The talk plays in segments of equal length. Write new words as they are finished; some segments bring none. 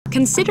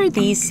Consider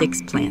these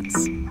 6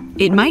 plants.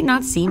 It might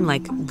not seem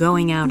like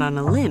going out on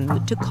a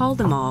limb to call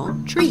them all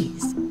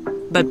trees.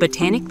 But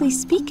botanically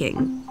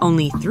speaking,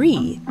 only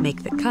 3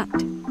 make the cut.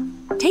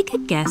 Take a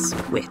guess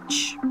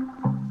which.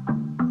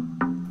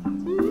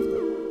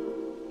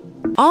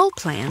 All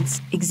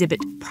plants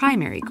exhibit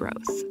primary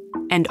growth,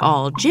 and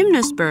all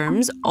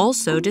gymnosperms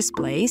also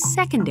display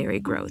secondary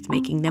growth,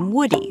 making them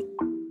woody.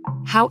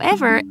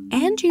 However,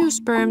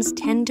 angiosperms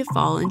tend to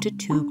fall into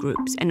 2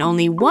 groups, and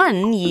only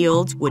one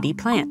yields woody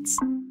plants.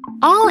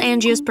 All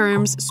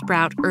angiosperms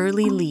sprout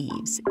early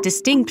leaves,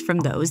 distinct from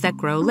those that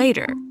grow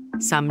later.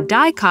 Some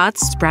dicots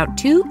sprout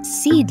 2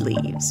 seed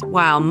leaves,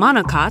 while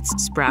monocots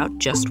sprout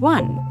just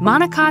 1.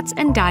 Monocots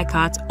and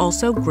dicots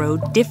also grow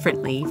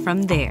differently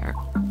from there.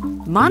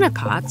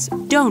 Monocots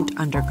don't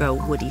undergo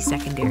woody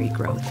secondary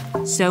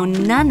growth, so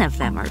none of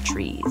them are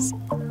trees.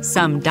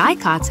 Some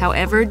dicots,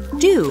 however,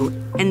 do,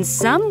 and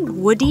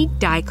some woody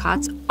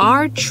dicots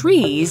are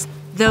trees,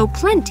 though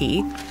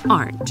plenty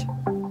aren't.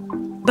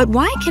 But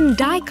why can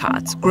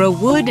dicots grow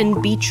wood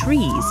and be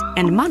trees,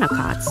 and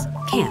monocots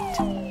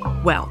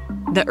can't? Well,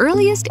 the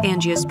earliest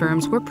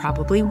angiosperms were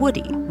probably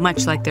woody,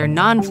 much like their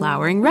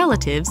non-flowering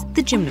relatives,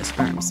 the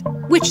gymnosperms,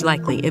 which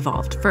likely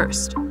evolved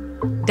first.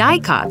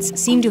 Dicots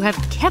seem to have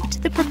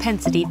kept the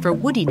propensity for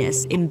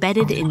woodiness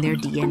embedded in their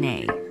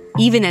DNA,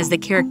 even as the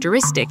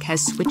characteristic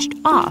has switched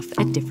off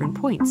at different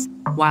points,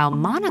 while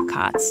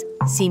monocots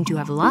seem to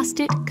have lost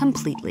it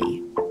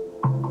completely.